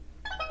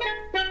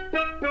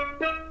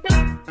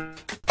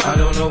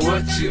know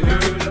what you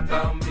heard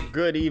about me.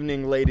 Good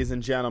evening, ladies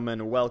and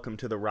gentlemen. Welcome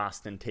to the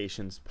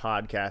Rostentations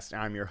podcast.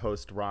 I'm your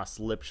host, Ross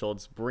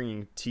Lipschultz,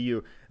 bringing to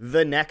you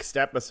the next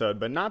episode,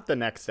 but not the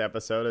next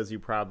episode, as you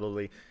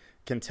probably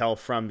can tell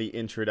from the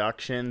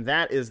introduction.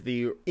 That is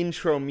the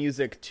intro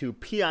music to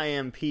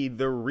PIMP,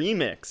 the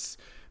remix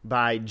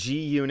by G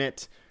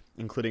Unit,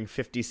 including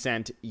 50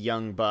 Cent,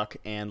 Young Buck,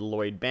 and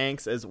Lloyd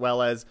Banks, as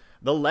well as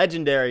the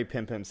legendary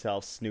pimp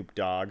himself, Snoop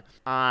Dogg.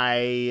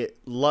 I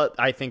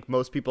think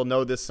most people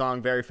know this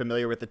song, very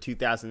familiar with the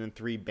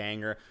 2003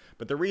 banger,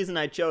 but the reason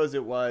I chose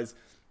it was,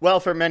 well,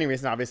 for many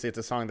reasons. Obviously, it's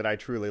a song that I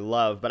truly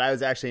love, but I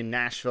was actually in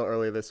Nashville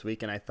earlier this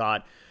week, and I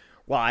thought,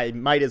 well, I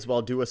might as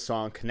well do a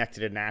song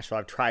connected to Nashville.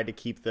 I've tried to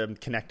keep them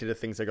connected to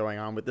things that are going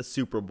on with the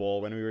Super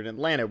Bowl. When we were in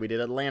Atlanta, we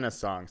did Atlanta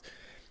songs.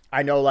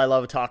 I know I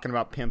love talking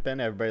about pimping.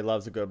 Everybody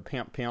loves a good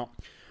pimp.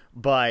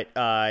 But,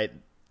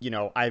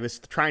 I was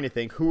trying to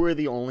think, who are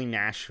the only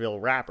Nashville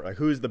rapper? Like,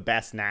 who's the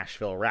best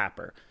Nashville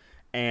rapper?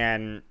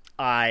 And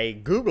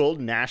I Googled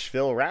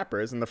Nashville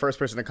rappers, and the first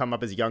person to come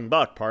up is Young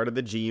Buck, part of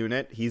the G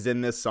Unit. He's in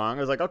this song.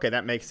 I was like, okay,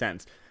 that makes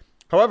sense.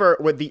 However,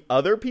 with the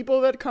other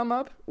people that come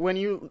up when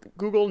you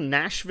Google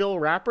Nashville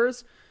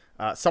rappers,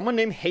 someone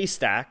named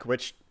Haystack,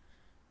 which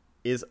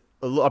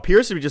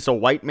appears to be just a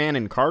white man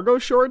in cargo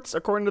shorts,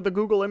 according to the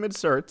Google image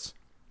search.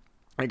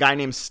 A guy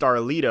named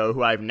Starlito,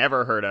 who I've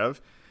never heard of,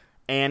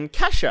 and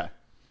Kesha.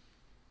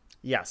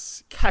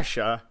 Yes,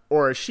 Kesha,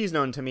 or she's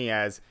known to me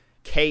as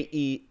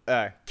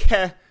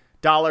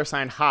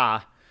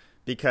Ke$ha,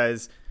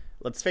 because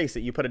let's face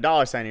it, you put a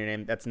dollar sign in your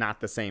name, that's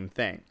not the same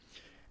thing.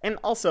 And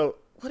also,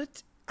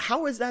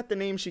 how is that the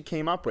name she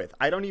came up with?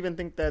 I don't even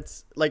think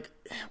that's,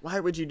 why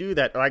would you do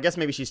that? Or I guess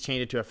maybe she's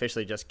changed it to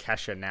officially just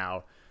Kesha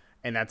now.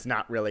 And that's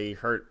not really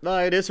her. Well,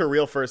 it is her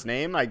real first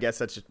name. I guess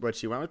that's what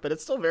she went with. But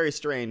it's still very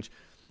strange.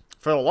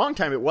 For a long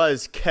time, it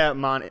was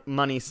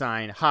money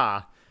sign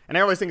ha. And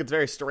I always think it's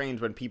very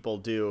strange when people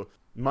do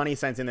money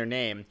signs in their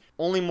name.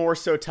 Only more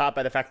so topped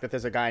by the fact that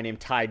there's a guy named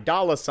Ty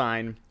Dolla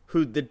 $ign,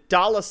 who the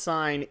dollar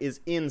sign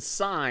is in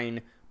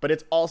sign, but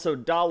it's also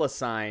dollar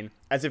sign,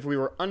 as if we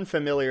were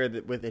unfamiliar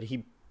with it.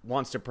 He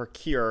wants to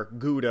procure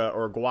Gouda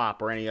or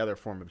guap or any other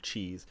form of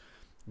cheese.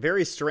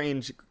 Very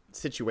strange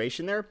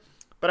situation there.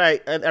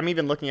 But I'm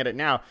even looking at it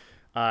now.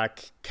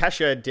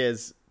 Kesha did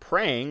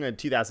Praying, a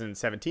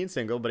 2017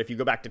 single, but if you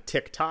go back to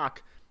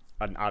TikTok,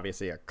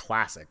 obviously a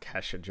classic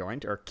Kesha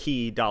joint, or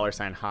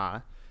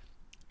Ke$ha,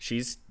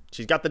 she's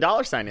got the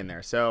dollar sign in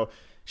there. So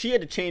she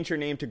had to change her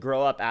name to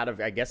grow up out of,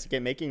 I guess,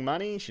 making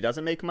money. She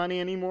doesn't make money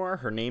anymore.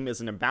 Her name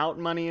isn't about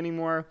money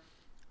anymore.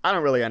 I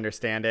don't really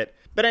understand it.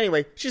 But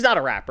anyway, she's not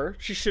a rapper.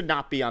 She should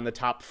not be on the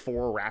top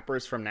 4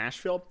 rappers from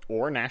Nashville,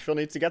 or Nashville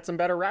needs to get some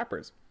better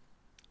rappers.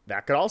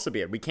 That could also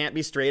be it. We can't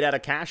be straight out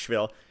of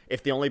Cashville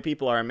if the only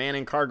people are a man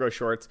in cargo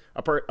shorts,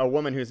 a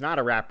woman who's not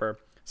a rapper,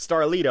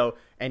 Starlito,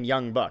 and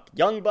Young Buck.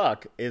 Young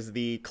Buck is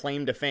the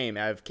claim to fame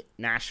of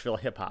Nashville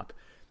hip-hop.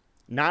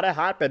 Not a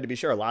hotbed, to be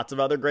sure. Lots of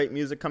other great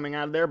music coming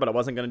out of there, but I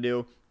wasn't going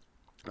to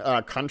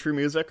do country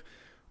music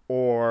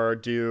or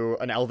do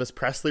an Elvis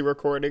Presley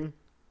recording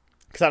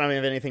because I don't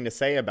have anything to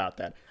say about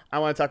that. I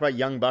want to talk about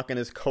Young Buck and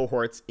his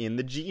cohorts in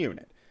the G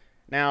Unit.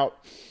 Now,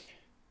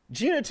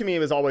 G Unit to me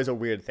was always a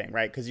weird thing,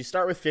 right? Because you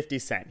start with 50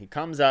 Cent. He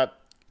comes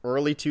up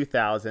early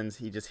 2000s.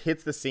 He just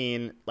hits the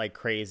scene like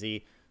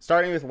crazy,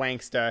 starting with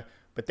Wanksta,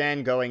 but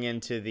then going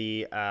into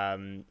the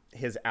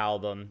his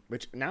album,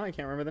 which now I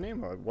can't remember the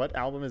name of it. What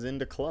album is In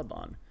Da Club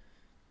on?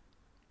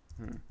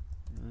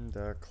 In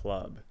Da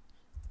Club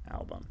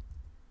album.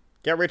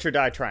 Get Rich or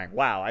Die Trying.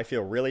 Wow, I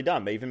feel really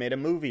dumb. They even made a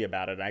movie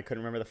about it, and I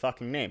couldn't remember the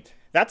fucking name.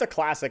 That's a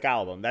classic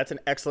album. That's an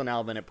excellent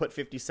album, and it put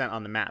 50 Cent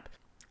on the map.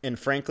 And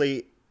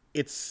frankly,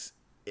 it's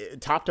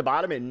top to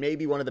bottom, it may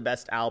be one of the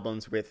best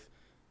albums with,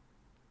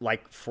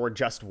 for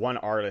just one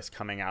artist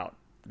coming out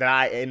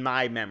that in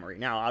my memory.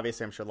 Now,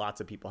 obviously, I'm sure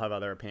lots of people have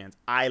other opinions.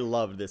 I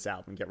love this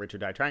album, Get Rich or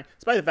Die Trying,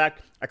 despite the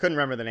fact I couldn't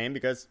remember the name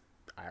because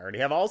I already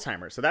have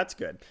Alzheimer's, so that's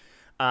good.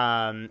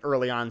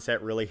 Early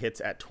Onset really hits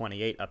at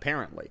 28,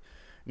 apparently.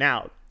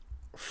 Now,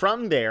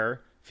 from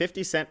there,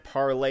 50 Cent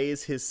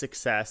parlays his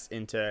success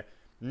into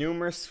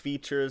numerous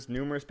features,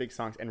 numerous big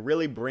songs, and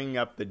really bring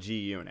up the G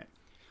Unit,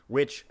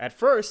 which at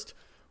first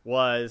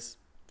was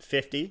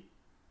 50,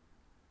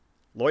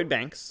 Lloyd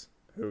Banks,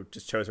 who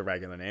just chose a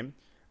regular name,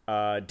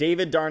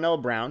 David Darnell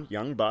Brown,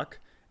 Young Buck,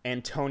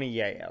 and Tony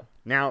Yayo.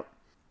 Now,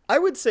 I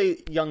would say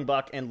Young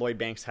Buck and Lloyd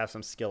Banks have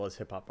some skill as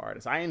hip-hop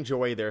artists. I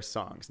enjoy their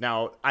songs.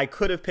 Now, I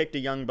could have picked a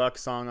Young Buck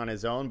song on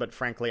his own, but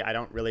frankly, I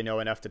don't really know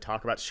enough to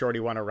talk about Shorty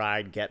Wanna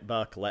Ride, Get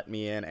Buck, Let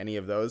Me In, any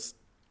of those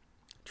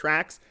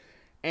tracks.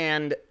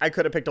 And I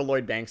could have picked a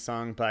Lloyd Banks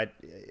song, but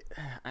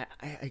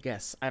I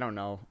guess, I don't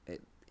know.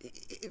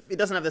 It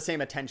doesn't have the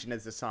same attention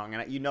as the song.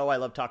 And I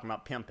love talking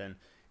about pimping.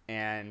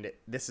 And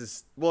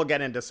we'll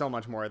get into so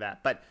much more of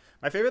that. But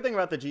my favorite thing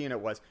about the G Unit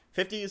was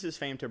 50 used his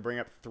fame to bring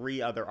up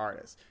 3 other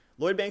artists.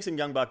 Lloyd Banks and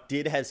Young Buck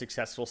did have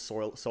successful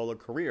solo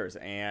careers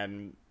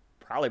and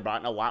probably brought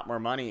in a lot more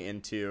money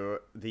into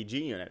the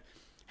G Unit.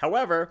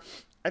 However,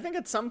 I think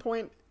at some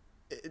point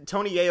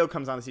Tony Yayo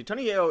comes on the scene.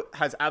 Tony Yayo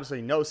has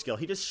absolutely no skill.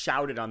 He just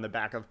shouted on the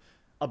back of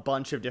a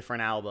bunch of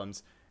different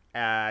albums.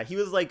 He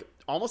was like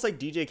almost like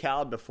DJ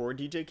Khaled before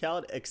DJ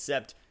Khaled,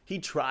 except he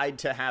tried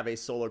to have a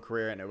solo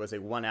career and it was a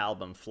one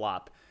album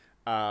flop,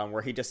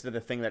 where he just did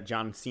the thing that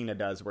John Cena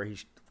does where he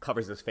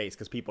covers his face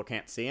because people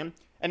can't see him.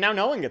 And now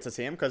no one gets to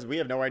see him because we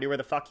have no idea where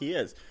the fuck he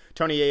is.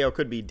 Tony Yayo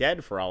could be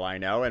dead for all I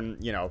know.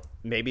 And, you know,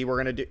 maybe we're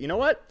going to do, you know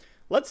what?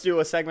 Let's do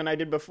a segment I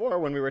did before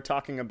when we were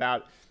talking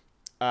about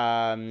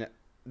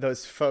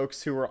those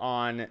folks who were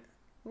on,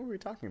 what were we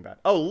talking about?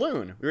 Oh,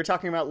 Loon. We were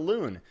talking about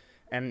Loon.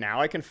 And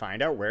now I can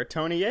find out where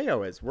Tony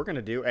Yayo is. We're going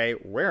to do a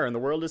Where in the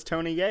World is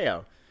Tony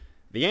Yayo?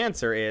 The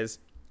answer is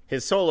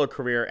his solo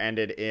career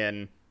ended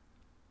in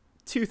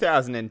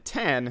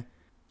 2010,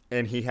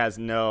 and he has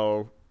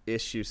no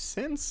issue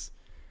since.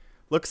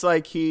 Looks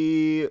like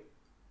it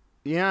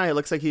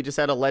looks like he just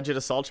had a alleged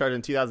assault charge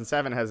in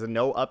 2007, has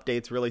no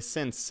updates really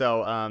since.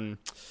 So,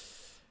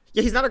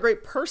 yeah, he's not a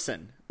great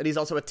person, but he's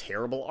also a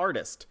terrible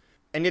artist.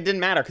 And it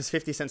didn't matter because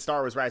 50 Cent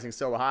star was rising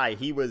so high.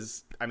 He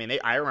was,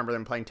 I remember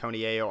them playing Tony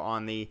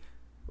Yayo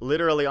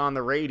literally on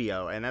the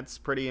radio, and that's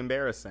pretty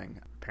embarrassing.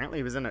 Apparently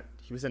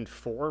he was in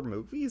 4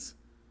 movies?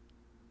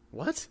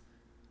 What?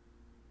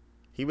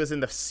 He was in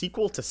the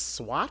sequel to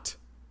SWAT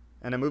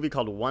and a movie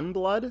called One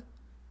Blood,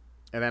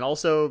 and then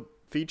also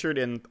featured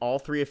in all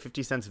 3 of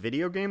 50 Cent's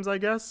video games, I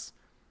guess.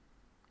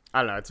 I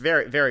don't know. It's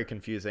very, very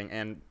confusing,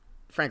 and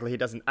frankly,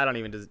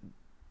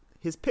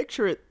 his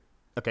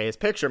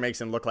picture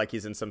makes him look like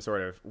he's in some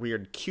sort of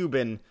weird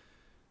Cuban,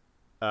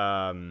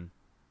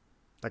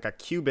 like a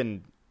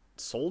Cuban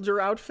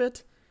soldier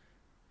outfit.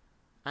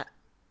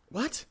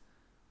 What?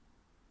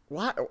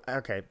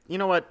 Okay, you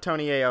know what,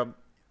 Tony Yayo,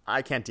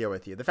 I can't deal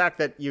with you. The fact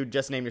that you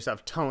just named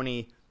yourself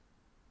Tony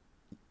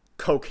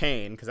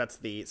Cocaine, because that's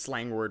the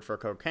slang word for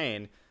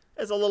cocaine,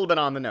 is a little bit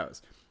on the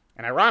nose.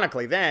 And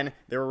ironically, then,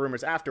 there were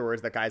rumors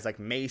afterwards that guys like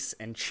Mace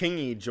and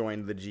Chingy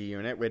joined the G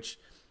Unit, which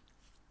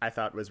I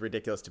thought was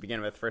ridiculous to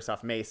begin with. First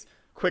off, Mace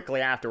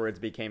quickly afterwards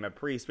became a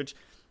priest, which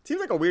seems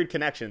like a weird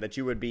connection that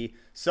you would be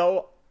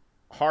so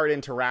hard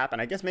into rap,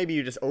 and I guess maybe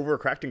you just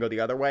overcorrect and go the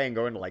other way and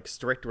go into like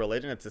strict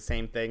religion. It's the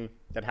same thing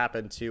that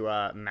happened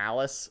to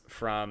Malice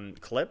from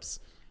Clips,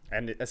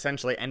 and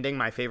essentially ending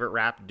my favorite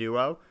rap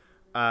duo.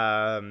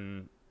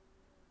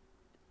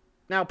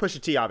 Now,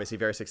 Pusha T, obviously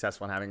very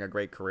successful and having a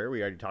great career.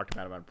 We already talked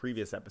about him on a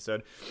previous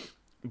episode.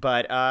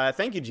 But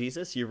thank you,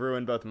 Jesus. You've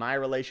ruined both my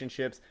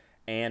relationships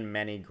and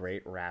many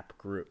great rap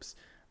groups.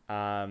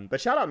 But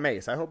shout out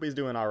Mace. I hope he's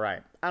doing all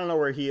right. I don't know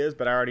where he is,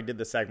 but I already did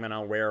the segment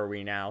on Where Are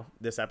We Now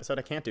this episode.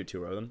 I can't do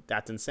 2 of them.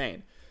 That's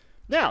insane.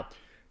 Now,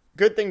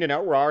 good thing to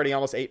know, we're already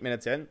almost 8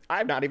 minutes in.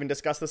 I've not even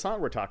discussed the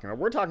song we're talking about.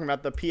 We're talking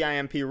about the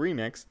PIMP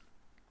remix,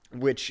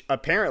 which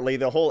apparently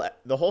the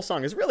whole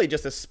song is really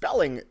just a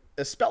spelling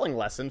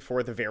lesson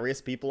for the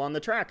various people on the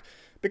track,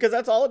 because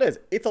that's all it is.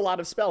 It's a lot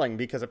of spelling,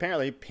 because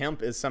apparently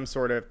pimp is some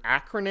sort of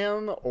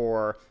acronym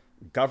or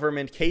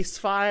government case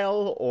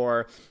file,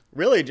 or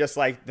really just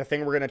like the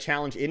thing we're going to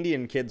challenge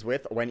Indian kids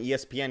with when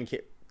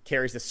ESPN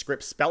carries the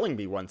Scripps spelling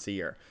bee once a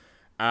year.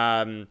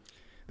 The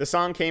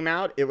song came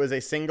out. It was a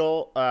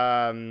single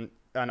on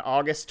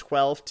August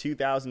 12th,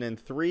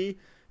 2003.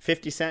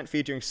 50 Cent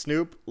featuring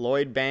Snoop,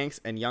 Lloyd Banks,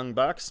 and Young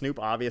Buck. Snoop,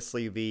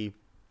 obviously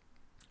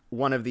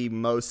one of the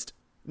most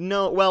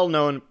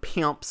well-known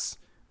pimps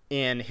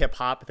in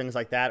hip-hop, things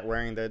like that,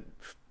 wearing the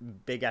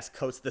big-ass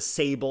coats, the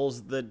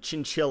sables, the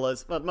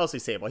chinchillas, well, mostly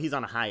sable. He's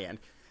on a high end.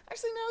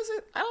 Actually, no,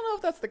 I don't know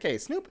if that's the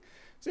case. Snoop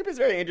is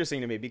very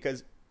interesting to me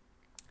because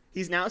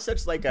he's now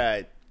such like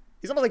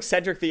he's almost like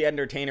Cedric the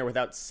Entertainer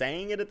without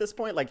saying it at this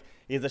point. Like,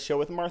 he has a show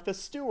with Martha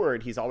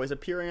Stewart. He's always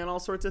appearing on all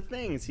sorts of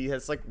things. He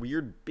has like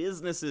weird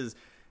businesses.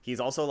 He's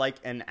also like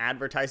an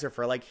advertiser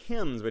for like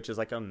Hims, which is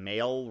like a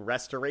male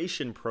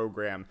restoration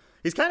program.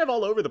 He's kind of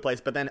all over the place,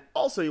 but then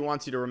also he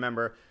wants you to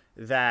remember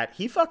that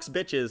he fucks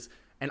bitches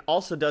and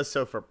also does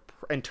so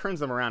and turns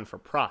them around for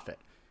profit.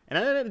 And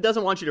it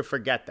doesn't want you to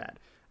forget that.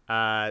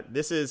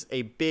 This is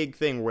a big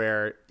thing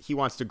where he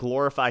wants to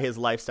glorify his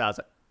lifestyle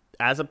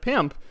as a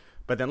pimp,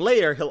 but then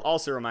later he'll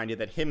also remind you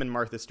that him and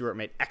Martha Stewart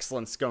made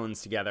excellent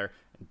scones together.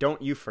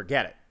 Don't you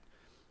forget it.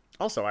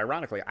 Also,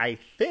 ironically, I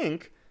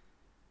think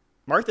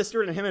Martha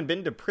Stewart and him had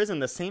been to prison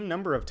the same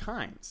number of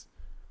times,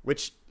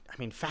 which, I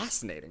mean,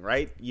 fascinating,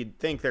 right? You'd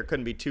think there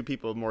couldn't be 2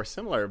 people more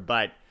similar,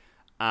 but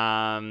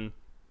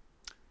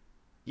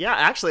yeah,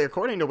 actually,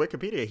 according to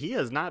Wikipedia, he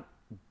has not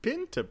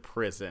been to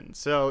prison.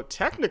 So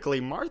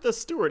technically, Martha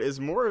Stewart is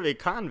more of a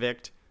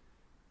convict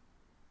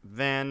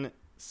than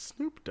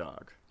Snoop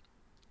Dogg.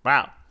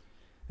 Wow.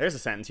 There's a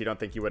sentence you don't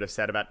think you would have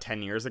said about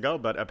 10 years ago,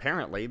 but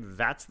apparently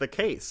that's the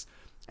case.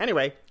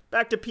 Anyway,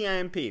 back to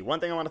PIMP. One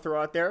thing I want to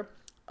throw out there.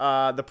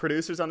 The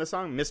producers on this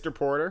song, Mr.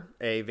 Porter,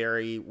 a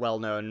very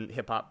well-known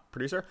hip-hop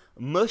producer.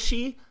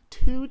 Mushy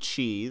Two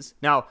Cheese.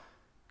 Now,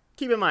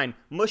 keep in mind,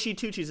 Mushy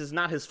Two Cheese is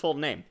not his full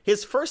name.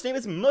 His first name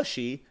is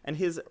Mushy, and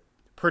his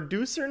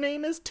producer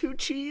name is Two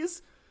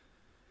Cheese.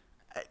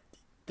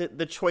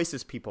 The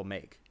choices people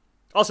make.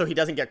 Also, he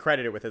doesn't get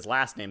credited with his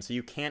last name, so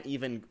you can't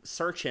even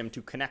search him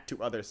to connect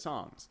to other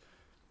songs.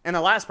 And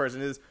the last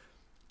person is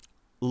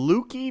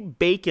Lukey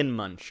Bacon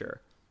Muncher.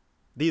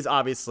 These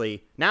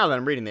obviously, now that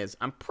I'm reading these,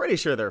 I'm pretty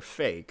sure they're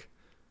fake.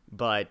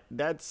 But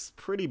that's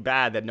pretty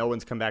bad that no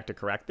one's come back to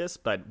correct this.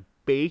 But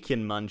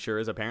Bacon Muncher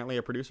is apparently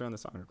a producer on the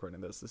song recording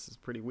this. This is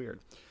pretty weird.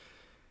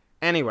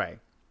 Anyway,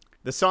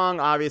 the song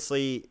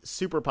obviously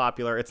super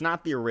popular. It's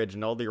not the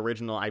original. The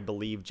original, I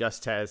believe,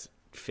 just has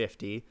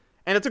 50.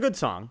 And it's a good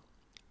song.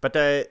 But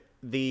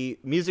the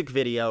music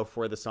video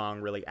for the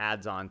song really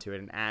adds on to it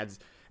and adds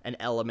an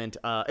element.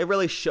 It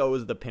really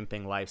shows the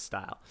pimping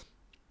lifestyle.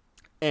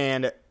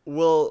 And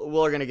we're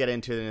going to get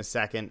into it in a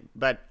second.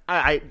 But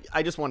I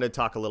just wanted to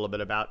talk a little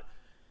bit about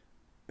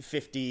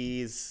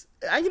 50s.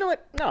 You know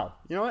what? No.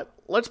 You know what?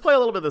 Let's play a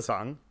little bit of the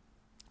song.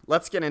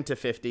 Let's get into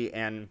 50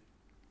 and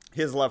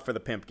his love for the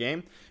pimp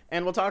game.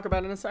 And we'll talk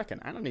about it in a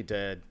second. I don't need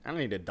to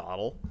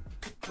dawdle.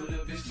 But a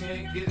bitch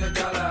can't get a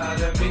dollar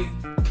out of me.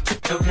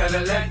 No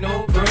Cadillac,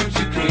 no perms,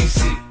 you can't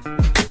see.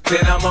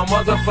 Then I'm a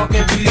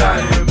motherfucking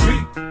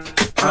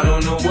P.I.M.P. I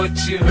don't know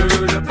what you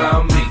heard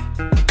about me.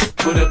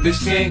 But a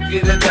bitch can't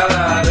get a dollar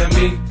out of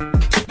me.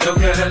 No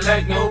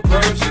Cadillac, no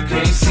perms, you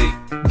can't see.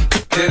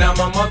 Then I'm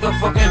a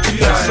motherfucking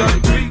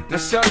P.I.M.P. Now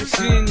shawty,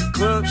 she in the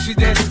club, she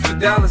dancing for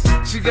dollars.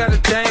 She got a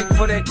thing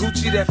for that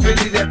Gucci, that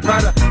Fendi, that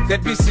Prada,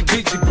 that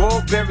BCBG,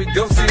 Burberry,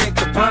 Dolce and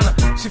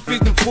Gabbana. She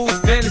feed them fools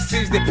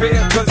fantasies, they pay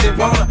her cause they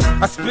want her.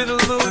 I spit a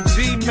little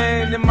G,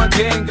 man, and my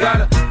gang got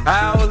her. An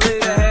hour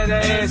later, had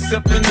her ass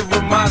up in the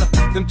Ramada.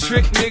 Them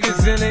trick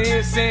niggas in the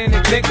ear saying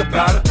they think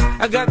about her.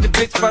 I got the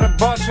bitch by the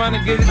bar trying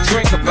to get a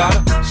drink about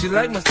her. She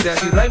like my style,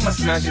 she like my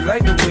smile, she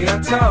like the way I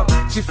talk.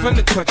 She from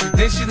the country,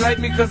 then she like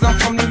me cause I'm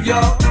from New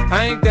York.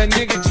 I ain't that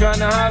nigga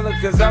tryna holler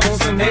cause I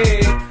want some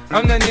head.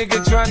 I'm that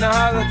nigga tryna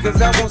holler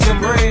cause I want some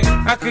bread.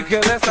 I could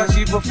care less how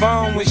she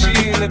perform when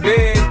she in the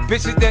bed.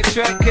 Bitch at that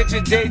track, catch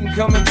a date and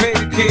come and pay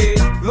the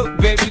kid. Look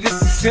baby, this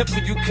is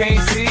simple, you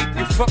can't see.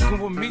 You fucking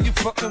with me, you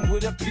fucking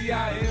with a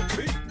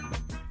P.I.M.P.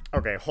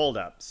 Okay, hold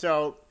up.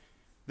 So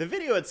the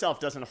video itself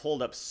doesn't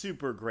hold up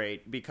super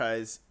great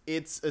because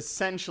it's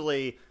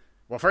essentially,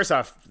 well, first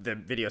off, the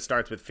video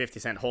starts with 50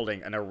 Cent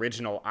holding an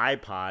original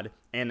iPod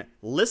and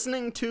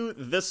listening to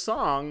the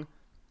song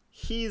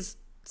he's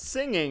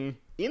singing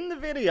in the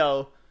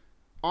video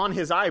on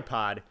his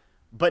iPod,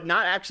 but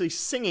not actually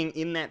singing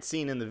in that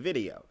scene in the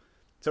video.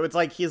 So it's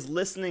like he's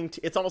listening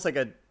to, it's almost like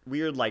a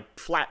weird, like,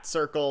 flat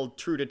circle,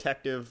 True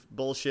Detective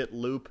bullshit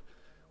loop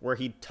where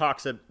he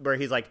talks, where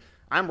he's like,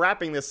 I'm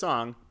rapping this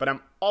song, but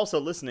I'm also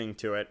listening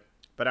to it,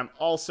 but I'm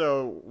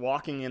also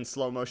walking in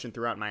slow motion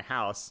throughout my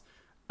house,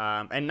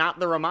 and not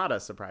the Ramada,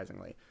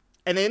 surprisingly.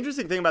 And the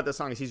interesting thing about this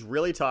song is he's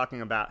really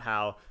talking about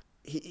how,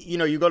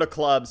 you go to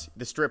clubs,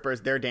 the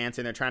strippers, they're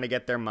dancing, they're trying to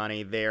get their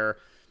money, they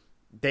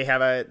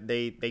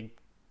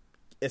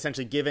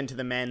essentially give in to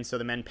the men, so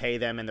the men pay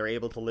them, and they're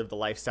able to live the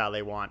lifestyle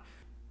they want.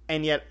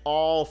 And yet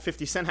all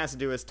 50 Cent has to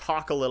do is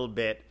talk a little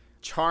bit,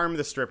 charm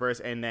the strippers,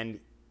 and then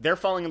they're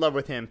falling in love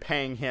with him,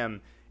 paying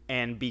him,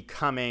 and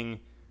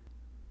becoming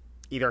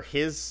either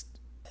his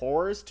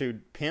whores to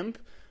pimp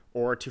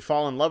or to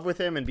fall in love with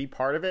him and be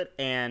part of it.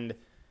 And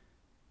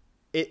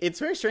it's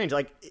very strange.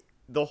 Like,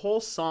 the whole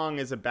song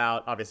is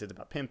about, obviously it's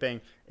about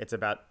pimping, it's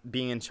about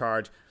being in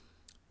charge,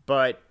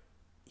 but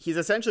he's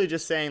essentially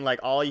just saying, like,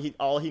 all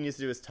he needs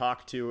to do is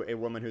talk to a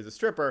woman who's a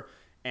stripper,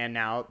 and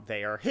now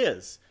they are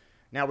his.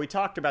 Now, we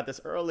talked about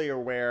this earlier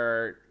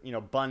where,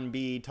 Bun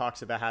B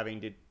talks about having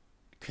to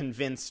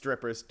convince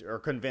strippers or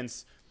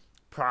convince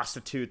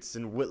prostitutes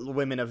and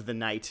women of the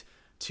night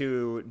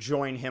to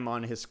join him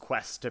on his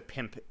quest to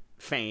pimp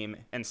fame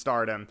and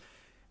stardom.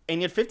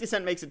 And yet 50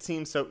 Cent makes it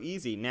seem so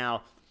easy.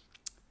 Now,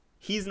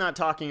 he's not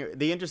talking,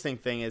 the interesting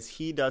thing is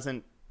he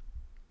doesn't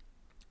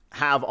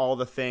have all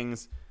the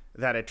things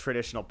that a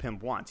traditional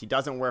pimp wants. He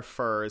doesn't wear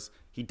furs,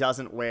 he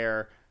doesn't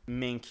wear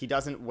mink, he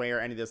doesn't wear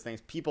any of those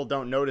things. People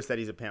don't notice that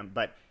he's a pimp,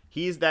 but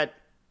he's that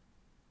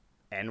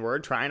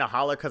N-word trying to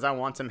holla because I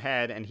want some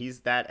head, and he's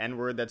that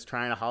N-word that's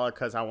trying to holla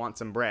because I want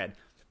some bread.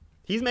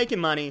 He's making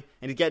money,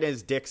 and he's getting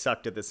his dick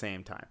sucked at the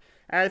same time.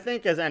 And I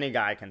think, as any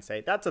guy can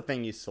say, that's a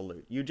thing you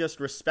salute. You just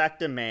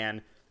respect a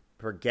man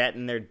for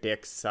getting their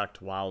dick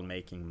sucked while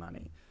making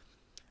money.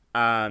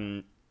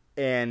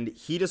 And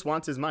he just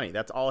wants his money.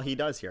 That's all he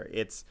does here.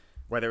 It's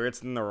whether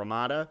it's in the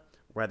Ramada,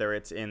 whether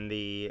it's in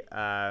the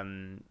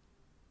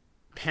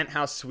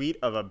penthouse suite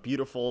of a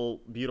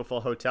beautiful,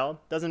 beautiful hotel,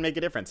 doesn't make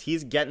a difference.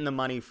 He's getting the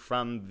money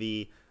from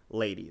the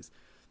ladies.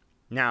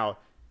 Now,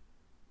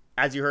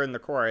 as you heard in the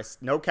chorus,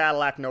 no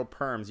Cadillac, no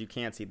perms, you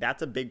can't see.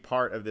 That's a big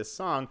part of this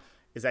song,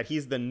 is that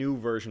he's the new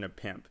version of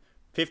pimp.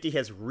 50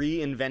 has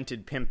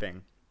reinvented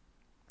pimping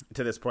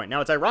to this point.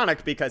 Now, it's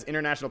ironic because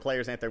International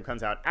Players Anthem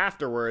comes out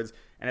afterwards,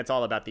 and it's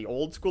all about the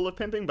old school of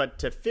pimping, but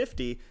to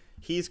 50,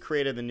 he's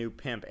created the new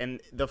pimp.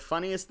 And the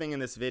funniest thing in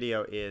this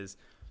video is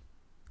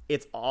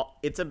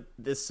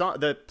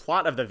the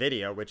plot of the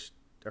video, which,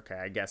 okay,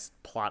 I guess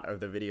plot of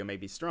the video may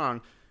be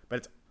strong, but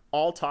it's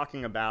all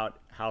talking about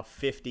how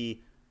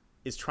 50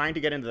 is trying to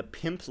get into the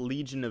Pimp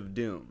Legion of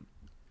Doom.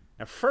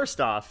 Now, first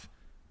off,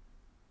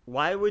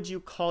 why would you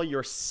call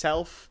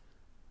yourself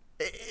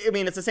I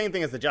mean, it's the same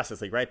thing as the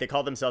Justice League, right? They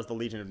call themselves the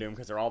Legion of Doom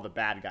because they're all the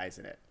bad guys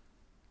in it.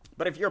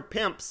 But if you're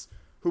pimps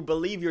who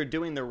believe you're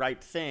doing the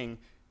right thing,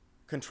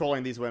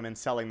 controlling these women,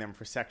 selling them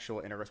for sexual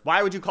intercourse,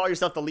 why would you call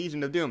yourself the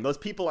Legion of Doom? Those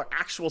people are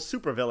actual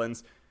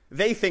supervillains.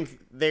 They think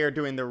they are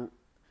doing the...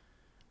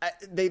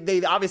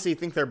 They obviously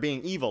think they're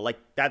being evil. Like,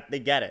 that, they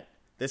get it.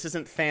 This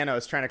isn't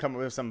Thanos trying to come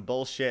up with some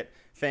bullshit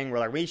thing where,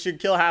 like, we should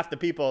kill half the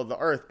people of the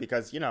Earth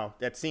because, you know,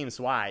 that seems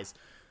wise,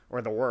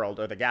 or the world,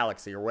 or the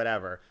galaxy, or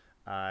whatever.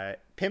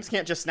 Pimps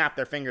can't just snap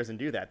their fingers and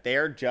do that.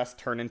 They're just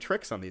turning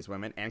tricks on these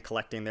women and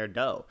collecting their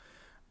dough.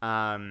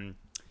 And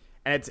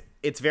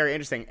it's very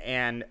interesting.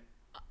 And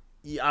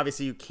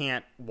obviously you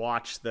can't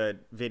watch the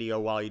video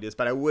while you do this,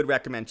 but I would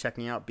recommend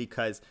checking out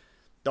because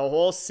the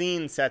whole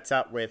scene sets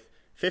up with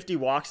 50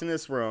 walks in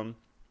this room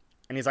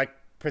and he's like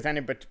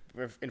presented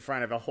in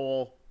front of a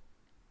whole,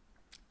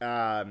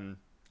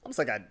 almost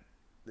like a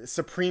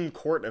Supreme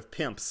Court of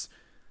pimps.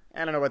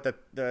 I don't know what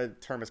the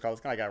term is called.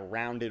 It's kind of like a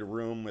rounded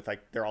room with,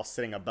 like, they're all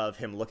sitting above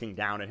him, looking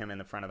down at him in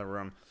the front of the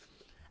room,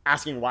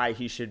 asking why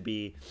he should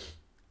be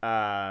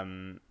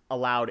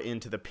allowed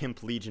into the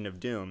Pimp Legion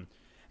of Doom.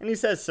 And he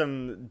says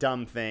some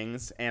dumb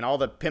things, and all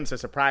the pimps are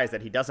surprised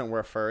that he doesn't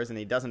wear furs and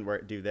he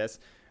doesn't do this.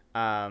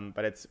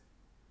 But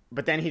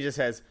then he just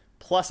says,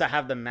 plus I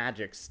have the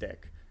magic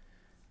stick,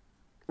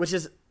 which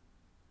is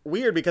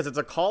weird because it's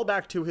a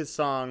callback to his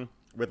song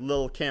with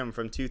Lil' Kim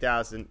from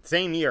 2000,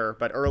 same year,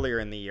 but earlier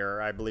in the year.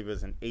 I believe it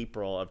was in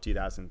April of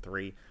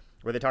 2003,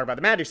 where they talk about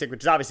the magic stick,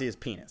 which is obviously his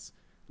penis.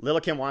 Lil'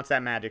 Kim wants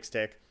that magic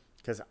stick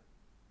because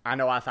I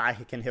know if I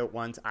can hit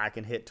once, I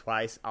can hit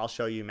twice. I'll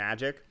show you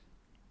magic.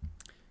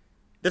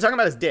 They're talking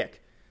about his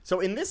dick. So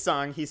in this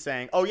song, he's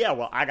saying, oh yeah,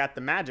 well, I got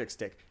the magic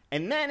stick.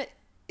 And then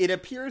it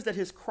appears that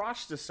his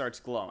crotch just starts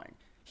glowing.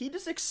 He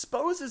just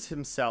exposes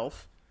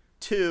himself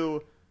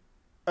to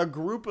a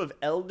group of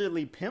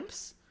elderly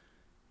pimps.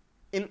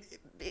 And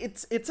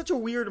it's such a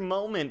weird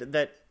moment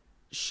that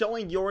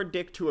showing your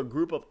dick to a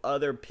group of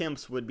other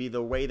pimps would be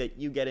the way that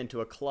you get into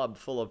a club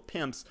full of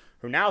pimps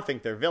who now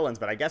think they're villains,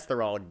 but I guess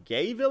they're all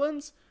gay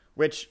villains,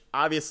 which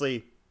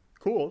obviously,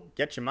 cool,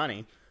 get your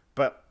money,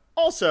 but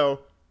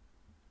also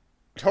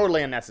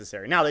totally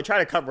unnecessary. Now, they try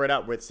to cover it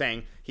up with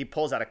saying he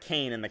pulls out a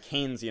cane and the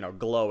cane's,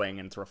 glowing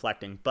and it's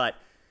reflecting, but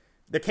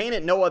the cane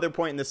at no other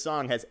point in the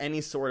song has any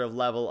sort of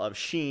level of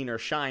sheen or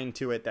shine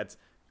to it that's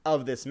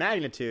of this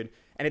magnitude.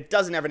 And it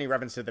doesn't have any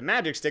reference to the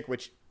magic stick,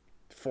 which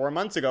 4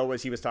 months ago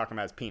he was talking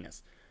about his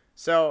penis.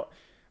 So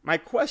my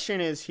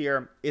question is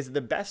here, is the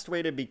best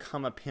way to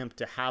become a pimp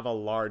to have a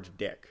large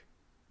dick?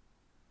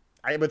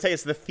 I would say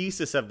it's the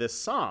thesis of this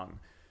song,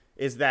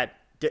 is that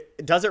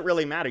does it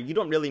really matter? You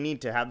don't really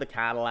need to have the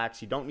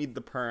Cadillacs. You don't need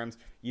the perms.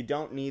 You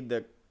don't need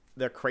the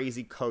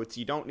crazy coats.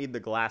 You don't need the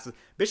glasses.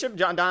 Bishop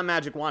Don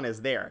Magic Juan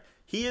is there.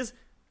 He is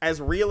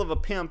as real of a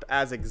pimp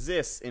as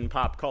exists in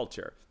pop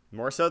culture.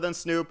 More so than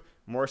Snoop.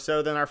 More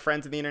so than our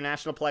friends in the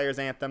International Players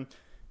Anthem.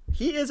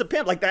 He is a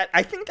pimp like that.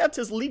 I think that's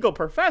his legal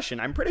profession.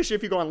 I'm pretty sure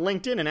if you go on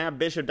LinkedIn and add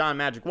Bishop Don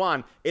Magic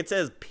Juan, it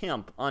says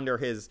pimp under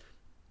his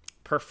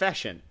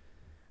profession.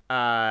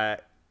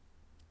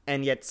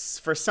 And yet,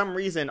 for some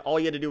reason, all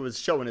he had to do was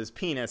show in his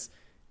penis,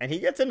 and he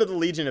gets into the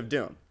Legion of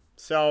Doom.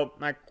 So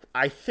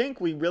I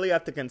think we really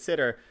have to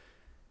consider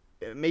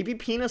maybe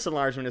penis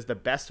enlargement is the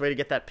best way to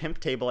get that pimp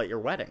table at your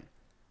wedding.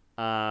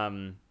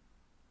 I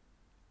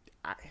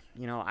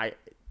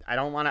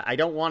don't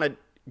want to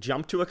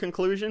jump to a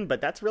conclusion,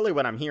 but that's really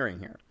what I'm hearing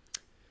here.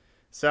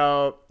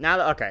 So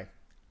now, okay,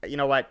 you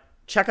know what?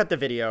 Check out the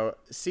video,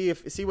 see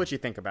what you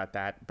think about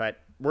that. But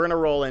we're gonna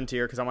roll into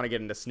here because I want to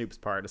get into Snoop's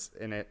part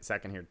in a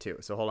second here too.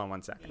 So hold on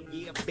 1 second.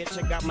 Yeah,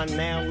 bitch, I got my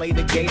now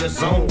later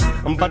gators on.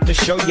 I'm about to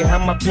show you how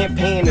my pimp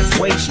hand is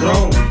way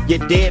strong.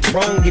 You're dead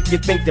wrong if you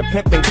think the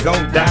pimpin'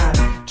 gon'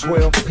 die.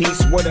 12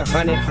 piece with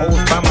 100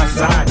 hoes by my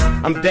side.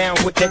 I'm down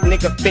with that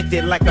nigga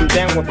 50 like I'm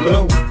down with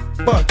Blue.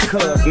 Fuck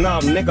cuz, nah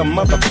nigga,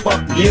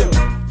 motherfuck you.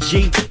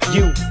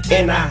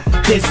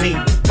 G-U-N-I, dizzy,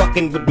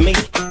 fucking with me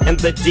and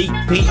the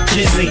DP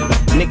Jizzy.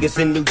 Niggas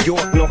in New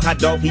York know how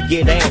doggy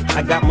get out.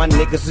 I got my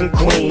niggas in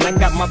Queen, I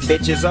got my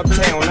bitches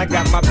uptown. I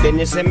got my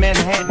business in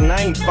Manhattan,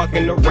 I ain't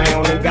fucking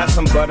around. And got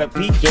some butter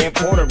pecan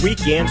Puerto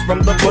Ricans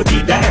from the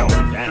boogie down.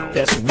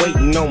 That's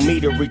waiting on me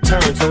to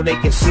return so they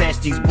can snatch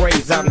these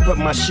braids out and put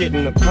my shit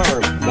in the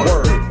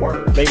perm.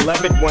 Word. They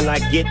love it when I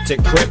get to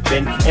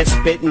crippin' and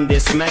spittin'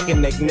 this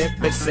smacking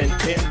magnificent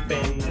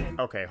pimpin'.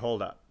 Okay,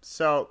 hold up.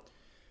 So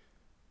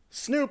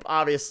Snoop,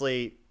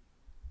 obviously,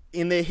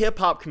 in the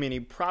hip-hop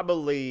community,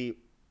 probably,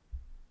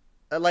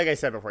 like I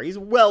said before, he's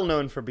well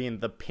known for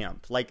being the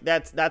pimp. Like,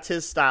 that's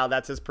his style,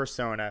 that's his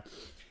persona.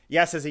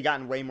 Yes, has he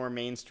gotten way more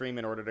mainstream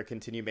in order to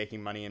continue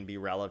making money and be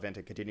relevant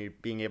and continue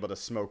being able to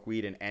smoke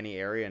weed in any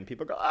area, and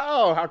people go,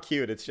 oh, how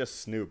cute, it's just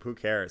Snoop, who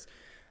cares?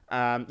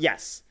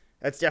 Yes,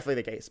 that's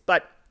definitely the case.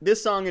 But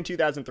this song in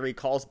 2003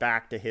 calls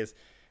back to his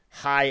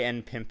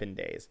high-end pimpin'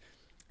 days.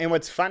 And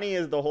what's funny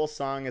is the whole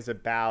song is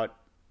about...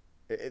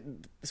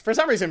 For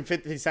some reason,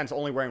 50 Cent's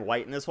only wearing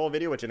white in this whole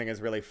video, which I think is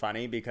really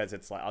funny because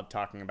it's like I'm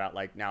talking about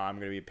like, now I'm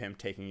going to be a pimp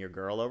taking your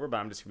girl over, but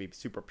I'm just going to be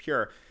super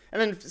pure.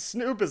 And then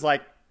Snoop is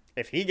like,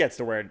 if he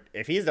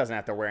doesn't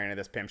have to wear any of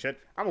this pimp shit,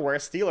 I'm gonna wear a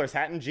Steelers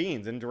hat and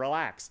jeans and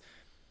relax.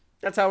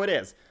 That's how it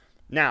is.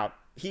 Now,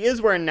 he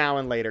is wearing now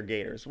and later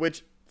gaiters,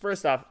 which,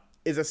 first off,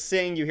 is a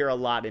saying you hear a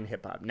lot in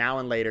hip-hop, now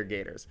and later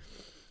gaiters.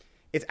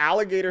 It's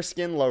alligator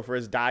skin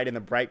loafers dyed in the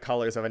bright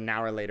colors of a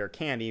now or later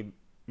candy,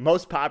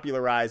 most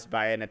popularized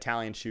by an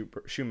Italian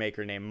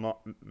shoemaker named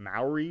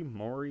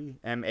Mauri,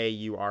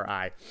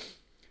 M-A-U-R-I.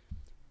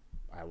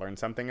 I learned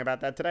something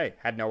about that today.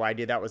 Had no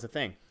idea that was a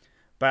thing.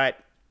 But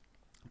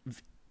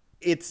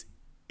it's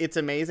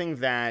amazing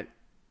that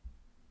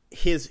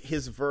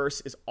his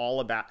verse is all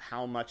about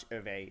how much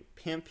of a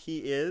pimp he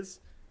is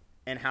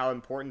and how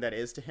important that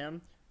is to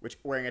him, which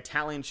wearing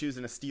Italian shoes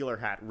and a Steeler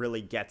hat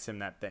really gets him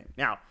that thing.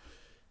 Now,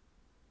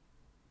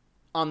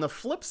 on the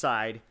flip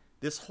side,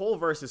 this whole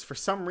verse is, for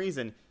some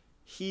reason,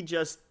 he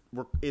just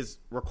is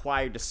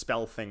required to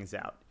spell things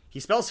out. He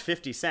spells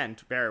 50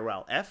 Cent very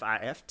well.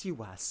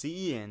 F-I-F-T-Y-C-E-N-T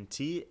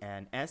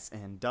and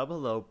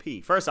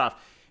S-N-O-O-P. First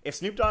off, if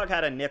Snoop Dogg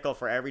had a nickel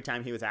for every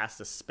time he was asked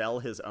to spell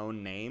his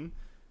own name,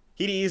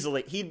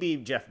 he'd be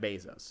Jeff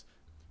Bezos.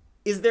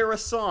 Is there a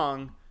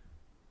song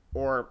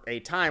or a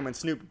time when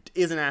Snoop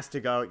isn't asked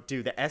to go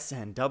do the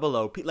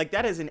S-N-O-O-P? Like,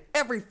 that is in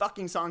every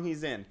fucking song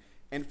he's in.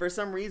 And for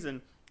some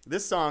reason,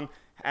 this song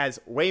has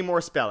way more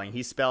spelling.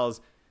 He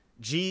spells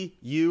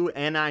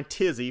G-U-N-I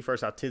tizzy.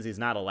 First off, tizzy's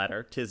not a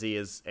letter. Tizzy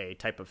is a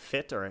type of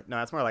fit, no,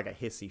 that's more like a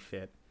hissy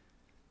fit.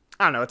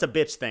 I don't know, it's a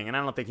bitch thing, and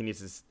I don't think he needs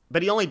to,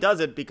 but he only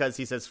does it because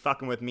he says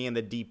fucking with me and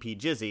the DP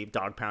Jizzy,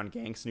 Dog Pound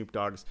Gang, Snoop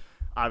Dogg's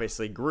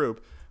obviously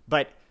group,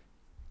 but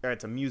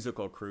it's a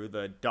musical crew,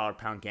 the Dog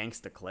Pound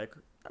Gangsta Clique.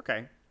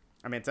 Okay.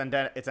 I mean,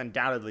 it's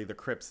undoubtedly the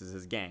Crips is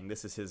his gang.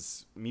 This is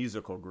his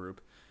musical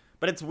group.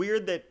 But it's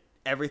weird that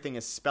everything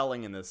is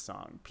spelling in this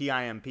song.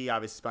 P-I-M-P,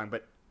 obviously spelling,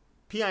 but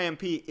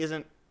P-I-M-P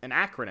isn't an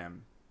acronym.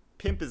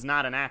 Pimp is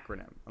not an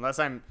acronym. Unless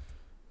am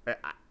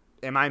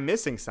I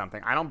missing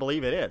something? I don't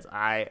believe it is.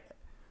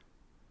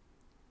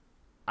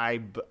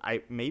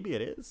 Maybe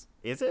it is.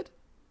 Is it?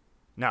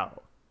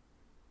 No.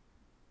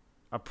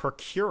 A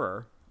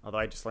procurer, although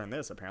I just learned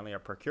this, apparently a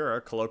procurer,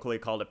 colloquially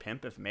called a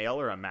pimp if male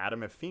or a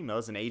madam if female,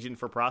 is an agent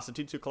for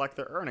prostitutes who collect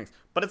their earnings.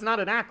 But it's not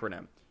an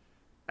acronym.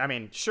 I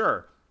mean,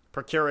 sure,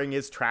 procuring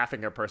is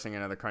trafficking a person in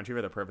another country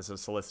for the purpose of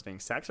soliciting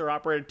sex or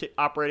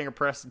operating a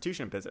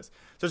prostitution business.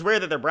 So it's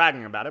weird that they're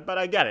bragging about it, but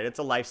I get it. It's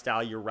a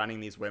lifestyle. You're running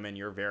these women.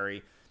 You're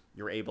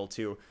able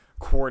to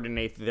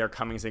coordinate their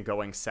comings and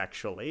goings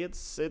sexually.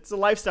 It's a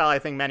lifestyle I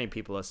think many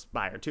people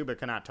aspire to, but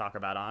cannot talk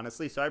about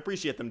honestly. So I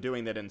appreciate them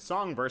doing that in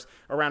song verse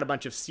around a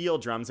bunch of steel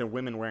drums and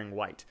women wearing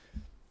white.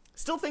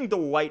 Still think the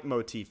white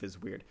motif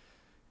is weird.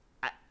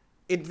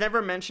 It's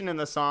never mentioned in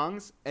the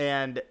songs,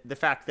 and the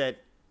fact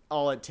that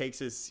all it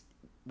takes is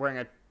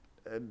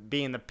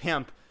being the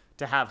pimp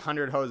to have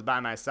 100 hoes by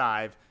my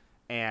side,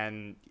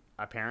 and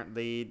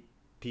apparently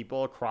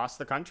people across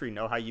the country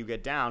know how you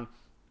get down.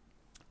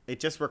 It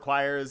just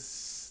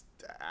requires,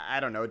 I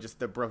don't know, just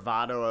the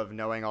bravado of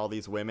knowing all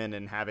these women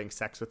and having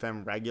sex with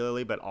them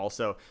regularly, but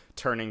also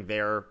turning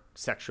their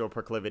sexual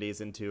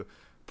proclivities into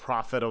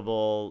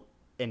profitable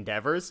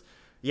endeavors.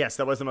 Yes,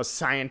 that was the most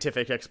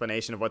scientific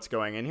explanation of what's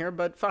going in here,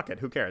 but fuck it,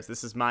 who cares?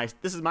 This is my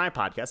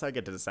podcast. I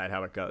get to decide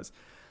how it goes.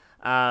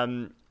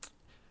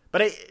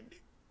 But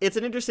it's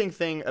an interesting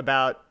thing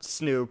about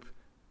Snoop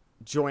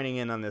joining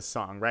in on this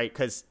song, right?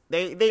 Because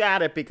they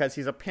add it because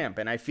he's a pimp,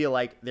 and I feel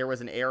like there was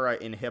an era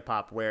in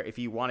hip-hop where if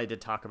you wanted to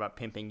talk about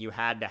pimping, you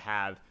had to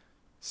have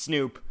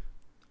Snoop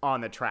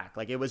on the track.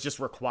 Like, it was just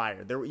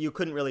required. You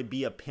couldn't really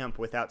be a pimp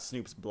without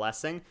Snoop's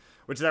blessing,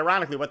 which is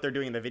ironically what they're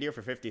doing in the video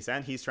for 50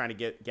 Cent. He's trying to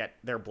get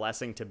their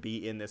blessing to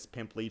be in this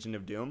Pimp Legion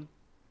of Doom.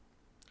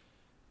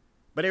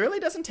 But it really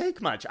doesn't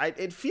take much. I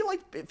feel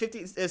like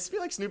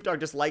Snoop Dogg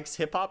just likes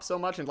hip hop so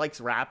much and likes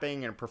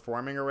rapping and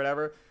performing or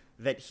whatever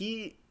that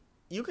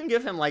you can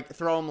give him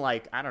throw him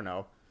I don't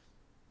know,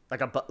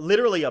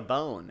 literally a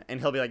bone, and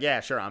he'll be like, yeah,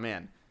 sure, I'm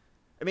in.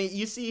 I mean,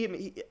 you see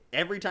him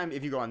every time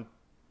if you go on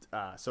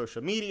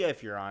social media,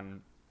 if you're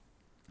on,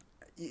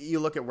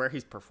 you look at where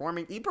he's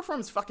performing. He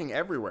performs fucking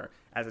everywhere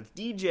as a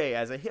DJ,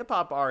 as a hip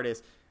hop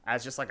artist,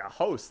 as just a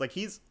host.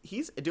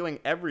 He's doing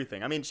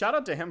everything. I mean, shout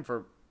out to him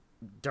for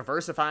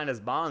diversifying his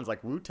bonds,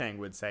 like Wu-Tang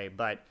would say,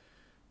 but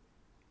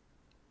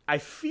I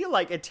feel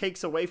like it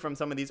takes away from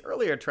some of these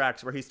earlier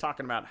tracks where he's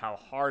talking about how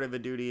hard of a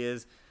dude he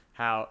is,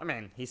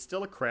 he's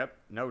still a Crip,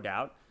 no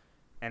doubt,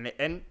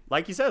 and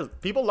like he says,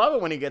 people love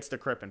it when he gets to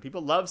Crippin'.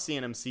 People love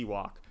seeing him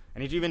C-walk,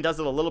 and he even does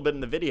it a little bit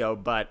in the video,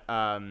 but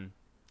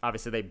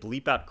obviously they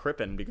bleep out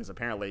Crippin' because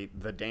apparently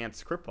the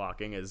dance Crip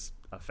walking is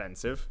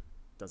offensive.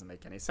 Doesn't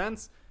make any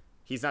sense.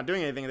 He's not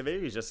doing anything in the video,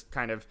 he's just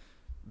kind of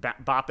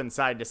bopping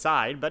side to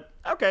side, but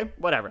okay,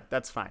 whatever,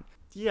 that's fine.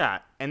 Yeah,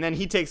 and then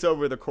he takes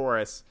over the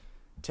chorus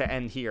to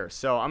end here.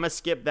 So I'm going to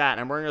skip that,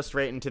 and we're going to go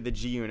straight into the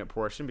G-Unit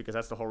portion because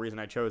that's the whole reason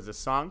I chose this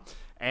song.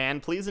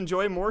 And please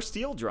enjoy more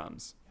steel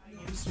drums.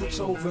 Switch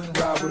over and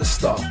ride with a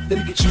star,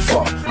 it'll get you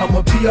far. I'm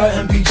a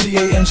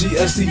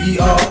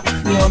P-I-M-P-G-A-N-G-S-T-E-R.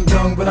 Yeah, I'm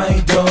young, but I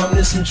ain't dumb.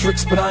 There's some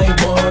tricks, but I ain't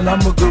one.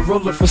 I'm a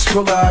gorilla for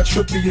Skrilla, I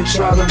trip you,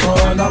 try to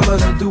run. I let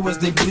them do as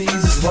they please,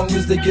 as long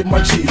as they get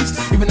my cheese.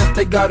 Even if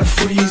they gotta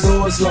freeze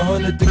or it's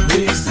 100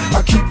 degrees,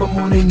 I keep them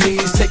on their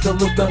knees, take a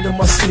look under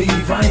my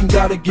sleeve. I ain't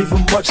gotta give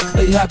them much,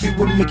 they happy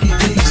with Mickey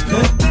D's,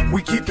 man.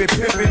 We keep it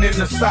pimpin' in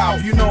the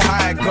South, you know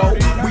how it go.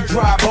 We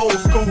drive old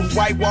school,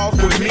 white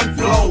walls with mink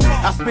flow.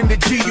 I spin the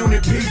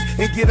G-Unit piece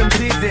and get them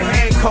dizzy.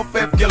 Handcuff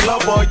if your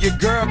lover or your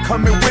girl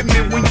coming with me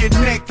when your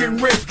neck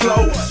and wrist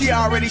glow. She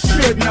already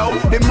should know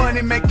that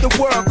money make the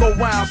world go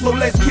round, so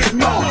let's get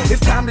more.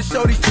 It's time to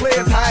show these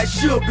players how it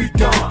should be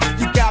done.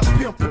 You got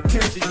pimp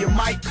potential, you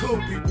might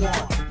could be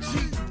one.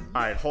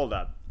 Alright, hold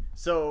up.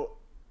 So,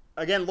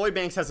 again, Lloyd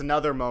Banks has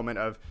another moment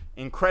of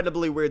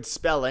incredibly weird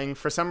spelling.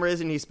 For some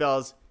reason, he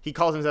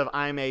calls himself,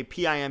 I'm a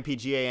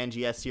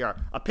P-I-M-P-G-A-N-G-S-T-R,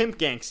 a pimp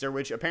gangster,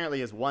 which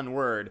apparently is one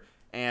word.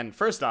 And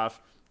first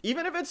off,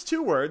 even if it's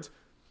two words,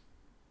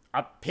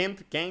 a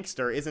pimp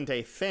gangster isn't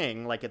a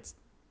thing. Like, it's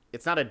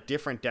not a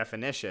different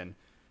definition.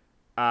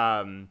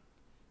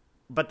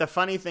 But the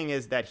funny thing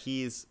is that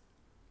he's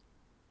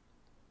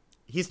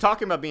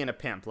talking about being a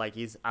pimp. Like,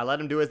 I let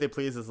them do as they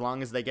please as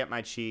long as they get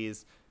my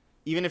cheese,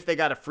 even if they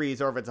got to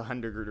freeze or if it's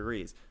 100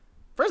 degrees.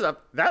 First off,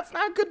 that's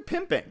not good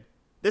pimping.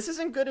 This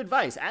isn't good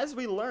advice. As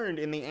we learned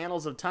in the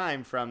annals of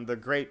time from the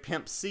great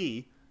Pimp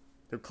C,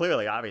 who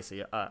clearly,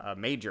 obviously, a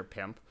major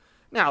pimp.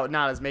 Now,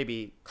 not as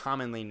maybe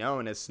commonly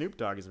known as Snoop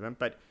Dogg as a pimp,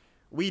 but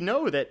we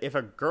know that if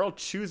a girl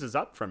chooses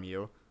up from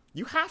you,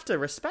 you have to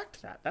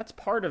respect that. That's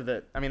part of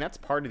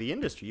the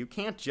industry. You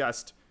can't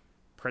just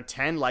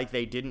pretend like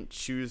they didn't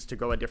choose to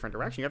go a different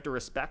direction. You have to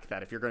respect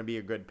that if you're going to be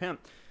a good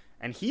pimp.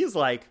 And he's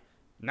like,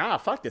 nah,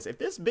 fuck this. If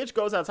this bitch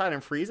goes outside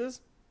and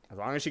freezes, as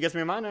long as she gets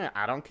me money,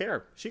 I don't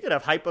care. She could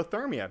have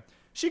hypothermia.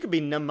 She could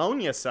be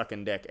pneumonia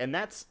sucking dick. And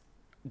that's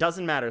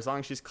doesn't matter as long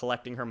as she's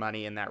collecting her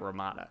money in that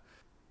Ramada.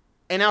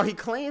 And now he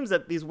claims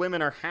that these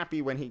women are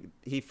happy when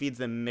he feeds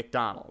them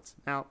McDonald's.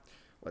 Now,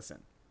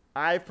 listen,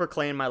 I've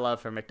proclaimed my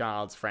love for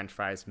McDonald's French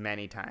fries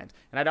many times.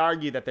 And I'd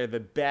argue that they're the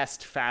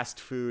best fast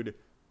food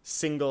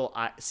single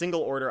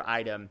order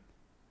item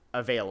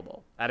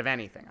available out of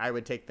anything. I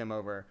would take them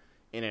over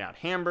In-N-Out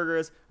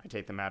hamburgers. I'd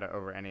take them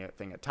over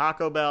anything at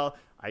Taco Bell.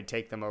 I'd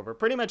take them over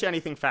pretty much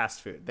anything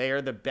fast food. They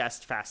are the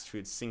best fast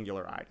food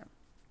singular item.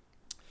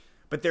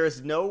 But there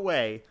is no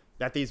way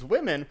that these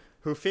women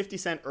who 50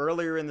 Cent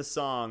early in the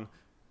song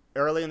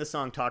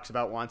talks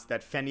about wants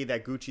that Fendi,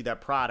 that Gucci,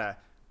 that Prada,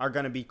 are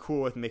going to be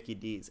cool with Mickey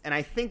D's. And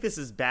I think this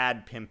is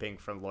bad pimping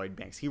from Lloyd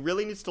Banks. He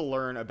really needs to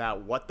learn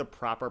about what the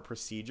proper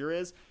procedure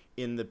is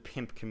in the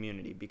pimp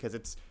community, because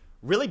it's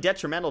really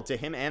detrimental to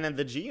him and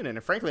the G-Unit.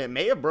 And frankly, it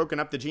may have broken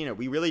up the G-Unit.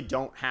 We really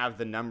don't have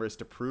the numbers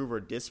to prove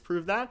or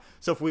disprove that.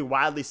 So if we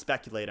wildly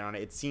speculate on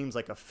it, it seems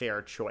like a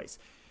fair choice.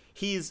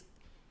 He's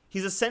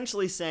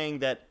essentially saying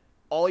that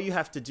all you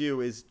have to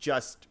do is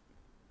just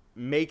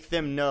make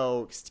them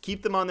know,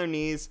 keep them on their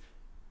knees,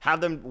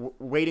 have them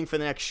waiting for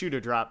the next shoe to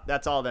drop.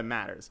 That's all that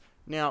matters.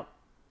 Now,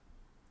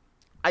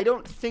 I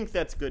don't think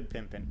that's good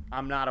pimping.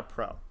 I'm not a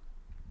pro.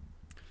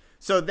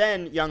 So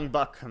then Young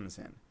Buck comes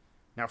in.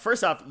 Now,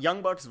 first off,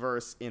 Young Buck's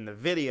verse in the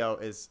video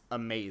is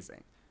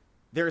amazing.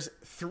 There's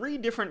 3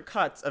 different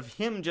cuts of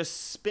him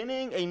just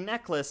spinning a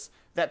necklace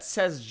that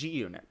says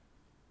G-Unit.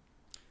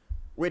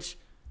 Which,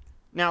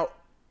 now,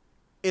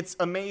 it's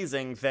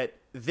amazing that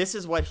this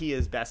is what he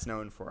is best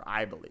known for,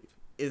 I believe,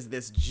 is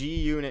this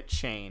G-Unit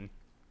chain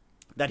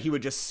that he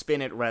would just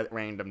spin at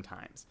random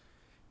times.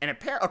 And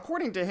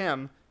according to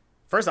him,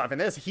 first off, in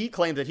this, he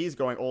claims that he's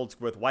going old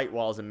school with white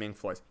walls and mink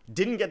floors.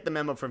 Didn't get the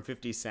memo from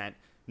 50 Cent.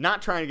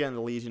 Not trying to get in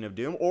the Legion of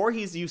Doom, or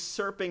he's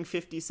usurping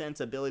 50 Cent's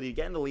ability to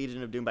get in the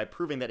Legion of Doom by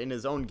proving that in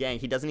his own gang,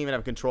 he doesn't even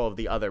have control of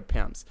the other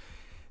pimps.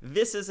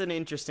 This is an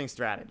interesting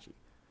strategy.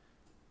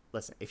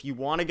 Listen, if you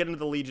want to get into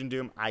the Legion of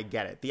Doom, I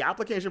get it. The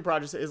application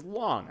process is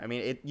long. I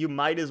mean, you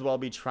might as well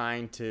be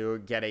trying to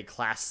get a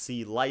Class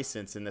C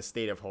license in the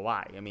state of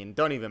Hawaii. I mean,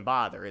 don't even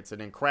bother. It's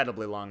an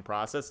incredibly long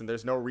process, and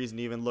there's no reason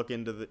to even look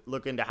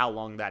into how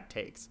long that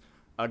takes.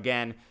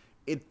 Again,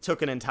 it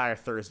took an entire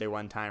Thursday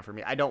one time for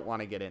me. I don't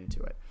want to get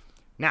into it.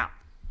 Now,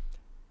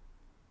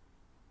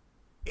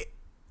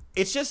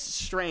 it's just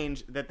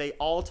strange that they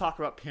all talk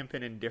about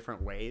pimping in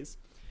different ways.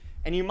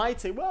 And you might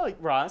say, well,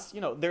 Ross,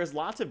 there's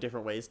lots of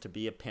different ways to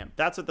be a pimp.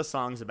 That's what the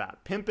song's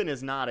about. Pimping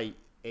is not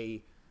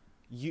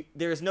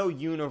there's no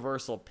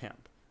universal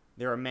pimp.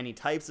 There are many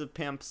types of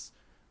pimps.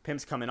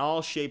 Pimps come in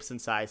all shapes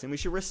and sizes, and we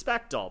should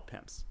respect all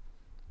pimps.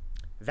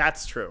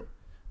 That's true.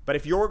 But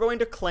if you're going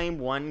to claim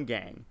one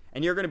gang,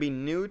 and you're going to be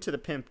new to the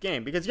pimp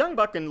game, because Young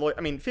Buck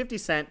and 50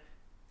 Cent,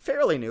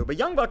 fairly new, but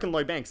Young Buck and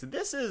Lloyd Banks,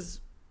 this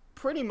is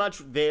pretty much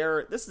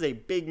this is a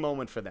big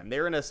moment for them.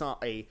 They're in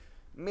a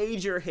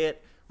major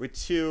hit with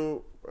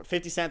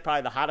 50 Cent,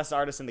 probably the hottest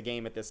artist in the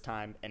game at this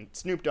time, and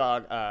Snoop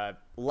Dogg, a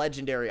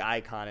legendary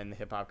icon in the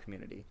hip-hop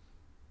community.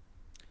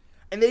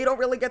 And they don't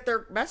really get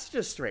their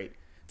messages straight.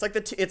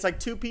 It's like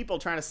 2 people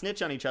trying to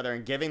snitch on each other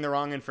and giving the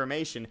wrong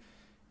information.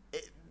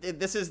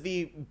 this is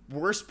the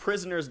worst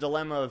prisoner's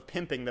dilemma of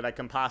pimping that I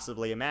can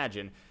possibly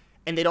imagine,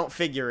 and they don't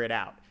figure it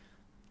out.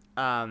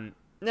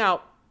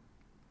 Now,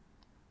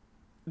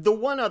 the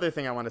one other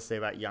thing I want to say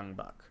about Young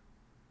Buck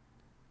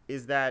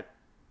is that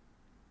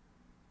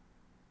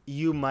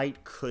you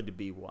could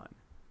be one.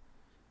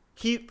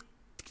 He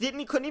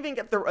couldn't even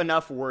get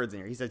enough words in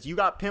here. He says, you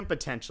got pimp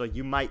potential,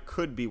 you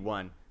could be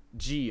one,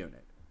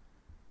 G-Unit.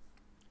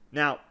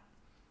 Now,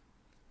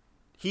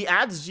 he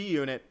adds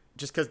G-Unit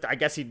just because I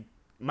guess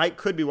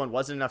could be one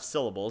wasn't enough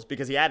syllables,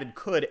 because he added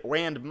could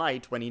and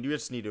might when he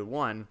just needed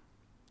one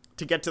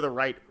to get to the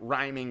right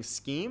rhyming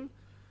scheme.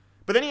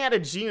 But then he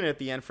added G-Unit at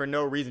the end for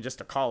no reason, just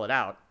to call it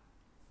out,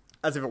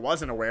 as if it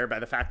wasn't aware by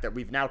the fact that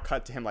we've now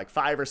cut to him like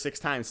 5 or 6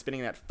 times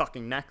spinning that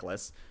fucking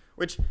necklace,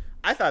 which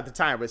I thought at the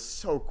time was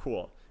so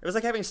cool. It was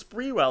like having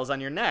Spreewells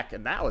on your neck,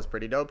 and that was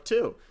pretty dope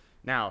too.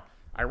 Now,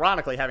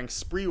 ironically, having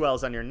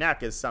Spreewells on your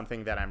neck is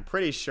something that I'm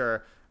pretty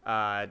sure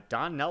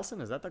Don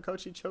Nelson, is that the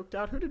coach he choked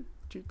out? Who did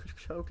he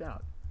choke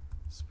out?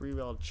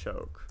 Spreewell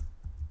choke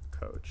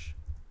coach.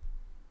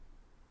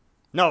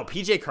 No,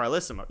 PJ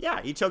Carlissimo.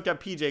 Yeah, he choked out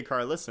PJ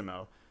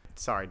Carlissimo.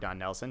 Sorry, Don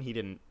Nelson, he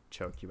didn't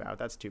choke you out.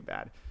 That's too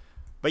bad.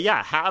 But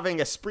yeah, having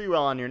a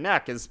Spreewell on your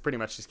neck is pretty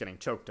much just getting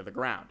choked to the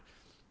ground.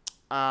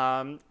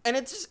 And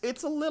it's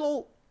a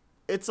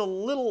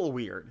little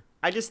weird.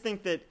 I just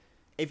think that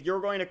if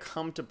you're going to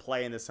come to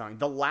play in this song,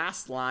 the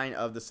last line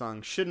of the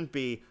song shouldn't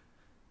be,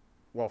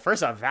 well,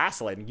 first off,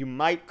 vacillating.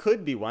 You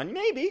could be one.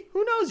 Maybe.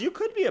 Who knows? You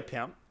could be a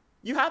pimp.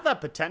 You have that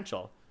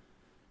potential.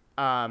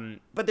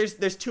 But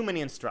there's too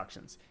many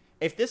instructions.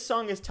 If this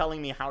song is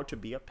telling me how to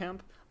be a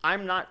pimp,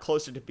 I'm not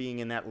closer to being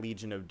in that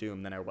Legion of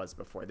Doom than I was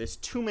before. There's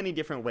too many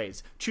different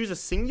ways. Choose a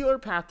singular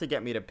path to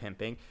get me to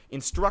pimping.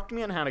 Instruct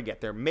me on how to get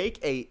there. Make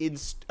a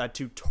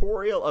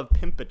tutorial of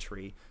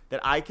pimpatry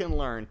that I can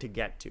learn to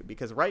get to.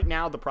 Because right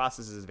now the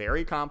process is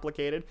very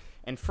complicated.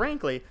 And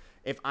frankly,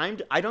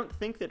 I don't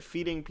think that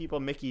feeding people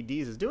Mickey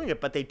D's is doing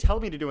it, but they tell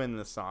me to do it in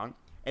the song.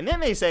 And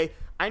then they say,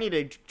 I need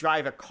to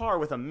drive a car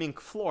with a mink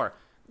floor.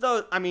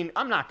 Though, I mean,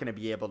 I'm not going to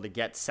be able to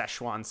get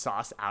Szechuan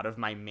sauce out of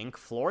my mink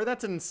floor.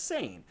 That's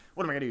insane.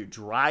 What am I going to do?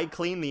 Dry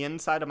clean the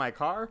inside of my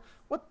car?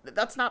 What?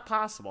 That's not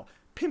possible.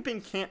 Pimping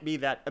can't be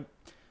that.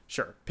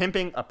 Sure,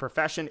 pimping, a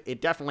profession,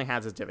 it definitely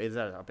has its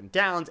up and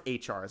downs.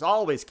 HR is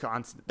always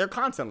constant. They're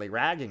constantly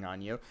ragging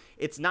on you.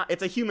 It's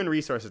a human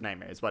resources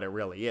nightmare is what it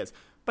really is.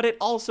 But it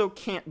also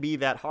can't be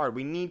that hard.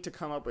 We need to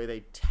come up with a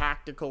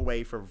tactical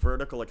way for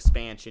vertical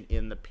expansion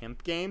in the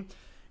pimp game.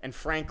 And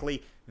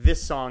frankly,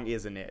 this song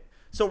isn't it.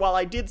 So while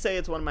I did say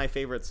it's one of my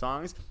favorite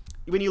songs,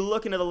 when you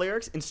look into the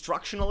lyrics,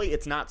 instructionally,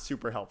 it's not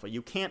super helpful.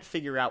 You can't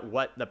figure out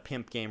what the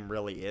pimp game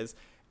really is.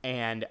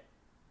 And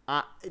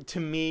to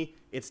me,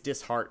 it's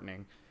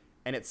disheartening.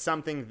 And it's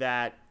something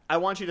that I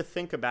want you to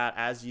think about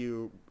as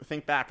you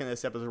think back in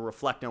this episode,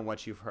 reflect on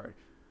what you've heard.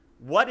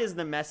 What is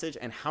the message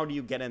and how do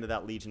you get into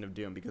that Legion of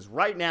Doom? Because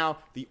right now,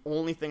 the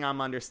only thing I'm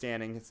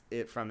understanding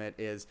from it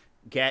is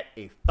get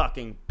a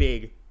fucking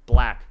big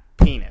black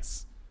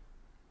penis.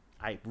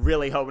 I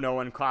really hope no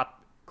one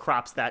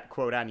crops that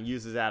quote out and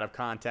uses it out of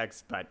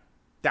context, but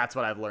that's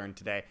what I've learned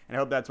today. And I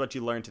hope that's what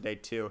you learned today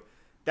too.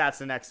 That's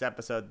the next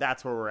episode.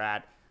 That's where we're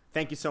at.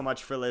 Thank you so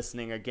much for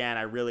listening. Again,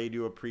 I really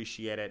do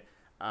appreciate it.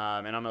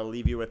 And I'm going to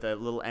leave you with a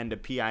little end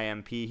of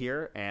PIMP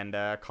here and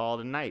call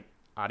it a night.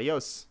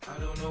 Adios. I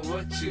don't know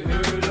what you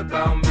heard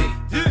about me.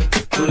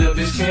 But a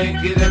bitch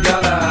can't get $1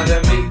 out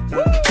of me.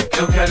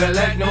 No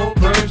Cadillac, no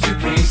perms you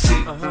can't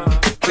see.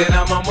 Then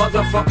I'm a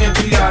motherfucking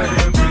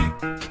PIMP.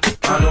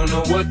 I don't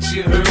know what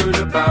you heard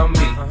about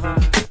me.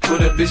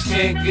 But a bitch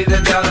can't get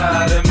 $1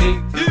 out of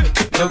me.